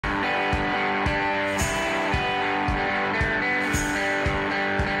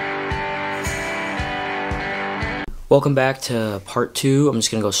Welcome back to part 2. I'm just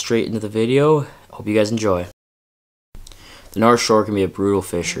going to go straight into the video. Hope you guys enjoy. The North Shore can be a brutal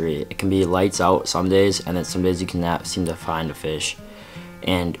fishery. It can be lights out some days, and then some days you cannot seem to find a fish.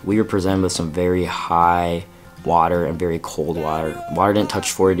 And we were presented with some very high water and very cold water. Water didn't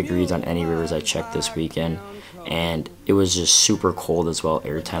touch 40 degrees on any rivers I checked this weekend. And it was just super cold as well,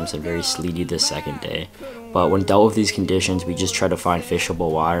 air temps, and very sleety this second day. But when dealt with these conditions, we just try to find fishable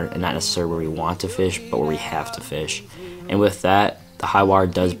water, and not necessarily where we want to fish, but where we have to fish. And with that, the high water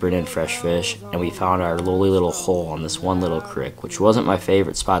does bring in fresh fish, and we found our lowly little hole on this one little creek, which wasn't my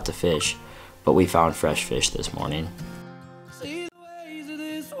favorite spot to fish, but we found fresh fish this morning. See the ways of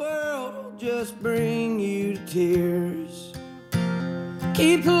this world just bring you to tears.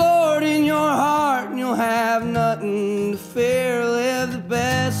 Keep the Lord in your heart and you'll have nothing to fear. Live the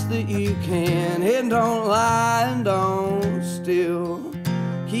best that you can and don't lie and don't steal.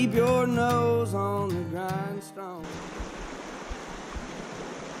 Keep your nose on the grindstone.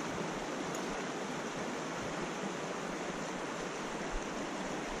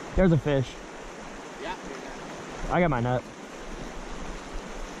 There's a fish. Yeah. I got my nut.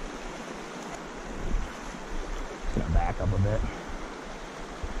 Gonna back up a bit.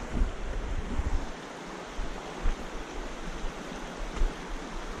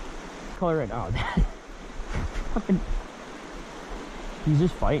 Color right now. Fucking. He's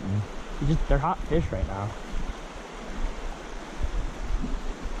just fighting. They're hot fish right now.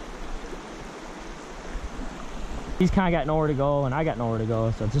 He's kind of got nowhere to go, and I got nowhere to go,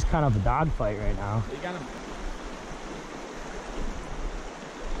 so it's just kind of a dog fight right now. You got him.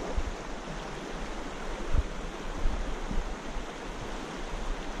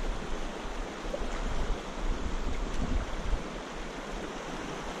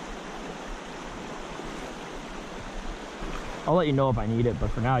 I'll let you know if I need it,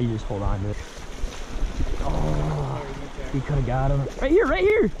 but for now, you just hold on to it. Oh, you could have got him. Right here, right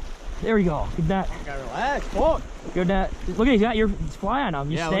here. There we go. Good net. You gotta relax. Fuck. Good net. Look at, he's got your fly on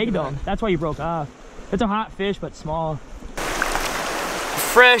him. You snagged him. That's why you broke off. It's a hot fish, but small.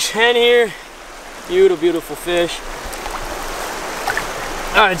 Fresh hen here. Beautiful, beautiful fish.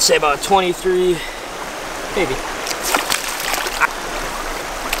 I'd say about 23, maybe.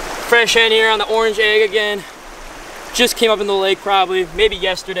 Fresh hen here on the orange egg again. Just came up in the lake probably, maybe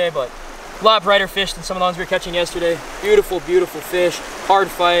yesterday, but a lot brighter fish than some of the ones we were catching yesterday. Beautiful, beautiful fish. Hard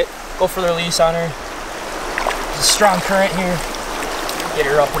fight. Go for the release on her. There's a strong current here. Get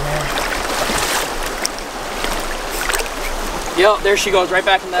her up in there. Yep, there she goes, right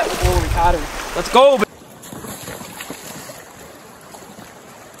back in that hole where we caught her. Let's go!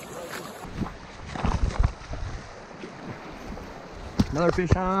 Another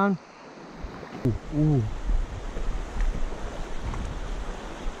fish on. Ooh.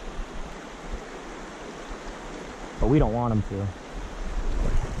 But we don't want him to.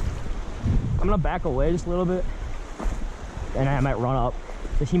 I'm gonna back away just a little bit, and I might run up,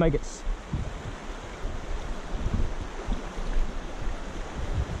 because he might get.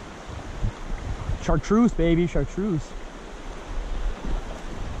 Chartreuse, baby, chartreuse.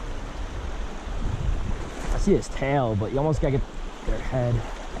 I see his tail, but you almost gotta get their head.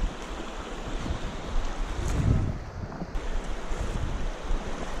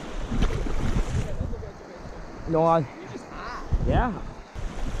 No, yeah.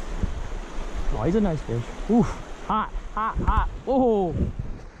 Oh, he's a nice fish. Ooh, hot, hot, hot. Oh,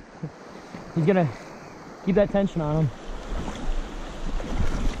 he's gonna keep that tension on him.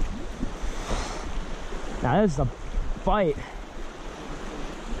 Now this is a fight.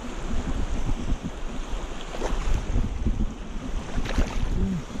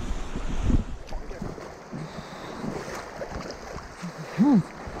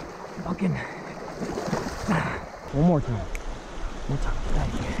 Fucking. One more time. One more time.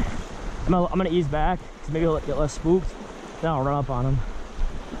 I'm gonna ease back, because maybe he'll get less spooked. Then I'll run up on him.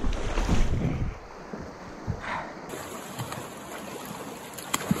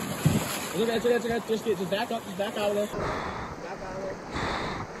 Just back up, just back out of there. Back out of there.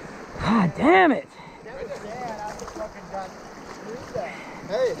 God damn it!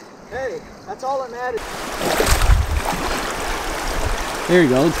 Hey, that's all that matters. There you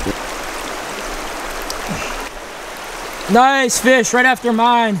go. Nice fish, right after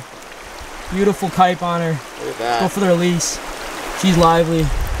mine. Beautiful kype on her. Look at that. Go for the release. She's lively,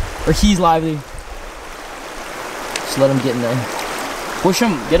 or he's lively. Just let him get in there. Push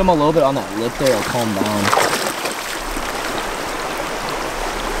him, get him a little bit on that lip there, it'll calm down.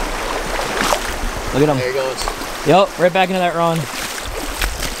 Look at him. There he goes. Yep, right back into that run.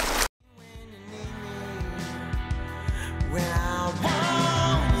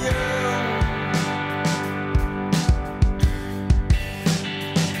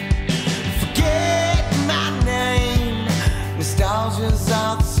 waters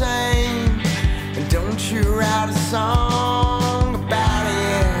are the same. And don't you write a song about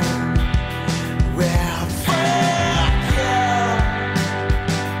it? Well, fuck you.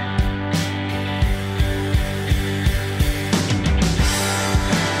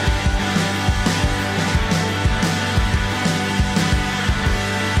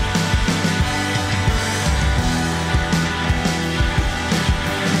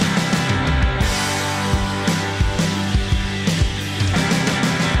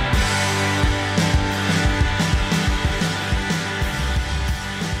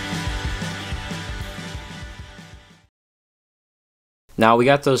 Now we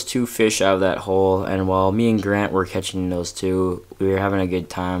got those 2 fish out of that hole, and while me and Grant were catching those 2, we were having a good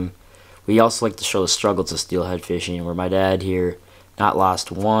time. We also like to show the struggles of steelhead fishing, where my dad here not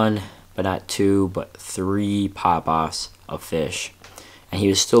lost 1, but not 2, but 3 pop-offs of fish. And he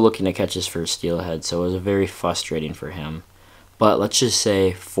was still looking to catch his first steelhead, so it was very frustrating for him. But let's just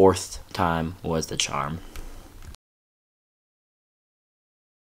say 4th time was the charm.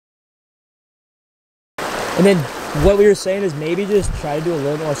 And then what we were saying is maybe just try to do a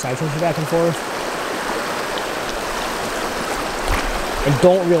little bit more side tension back and forth. And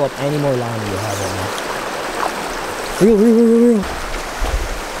don't reel up any more line than you have right now. Reel, reel, reel, reel, reel.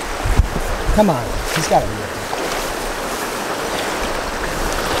 Come on, he's got to reel.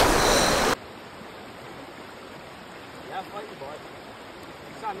 Yeah, fight you, bud.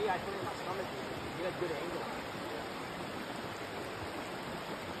 It's not me, I put it in my stomach. You get a good angle.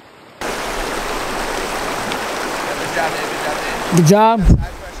 Good job.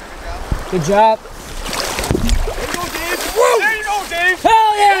 Good job. There you go, Dave!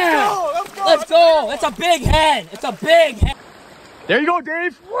 Hell yeah! Let's go! Let's go! That's a big head! It's a big head! There you go,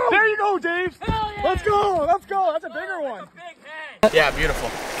 Dave! There you go, Dave! Hell yeah! Let's go! Let's go! That's a bigger one! That's a big head! Yeah, beautiful.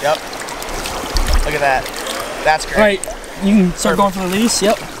 Yep. Look at that. That's great. Alright, you can start going for the release.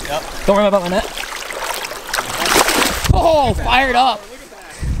 Yep. Yep. Don't worry about my net. Oh, fired up!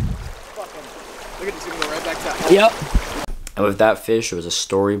 Look at this, gonna go right back to that. Yep. And with that fish, it was a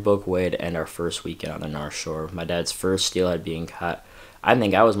storybook way to end our first weekend on the North Shore. My dad's first steelhead being caught. I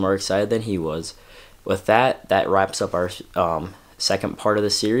think I was more excited than he was. With that, that wraps up our second part of the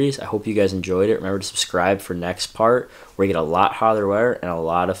series. I hope you guys enjoyed it. Remember to subscribe for next part, where you get a lot hotter weather and a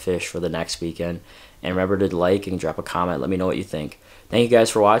lot of fish for the next weekend. And remember to like and drop a comment. Let me know what you think. Thank you guys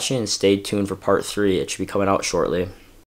for watching, and stay tuned for part 3. It should be coming out shortly.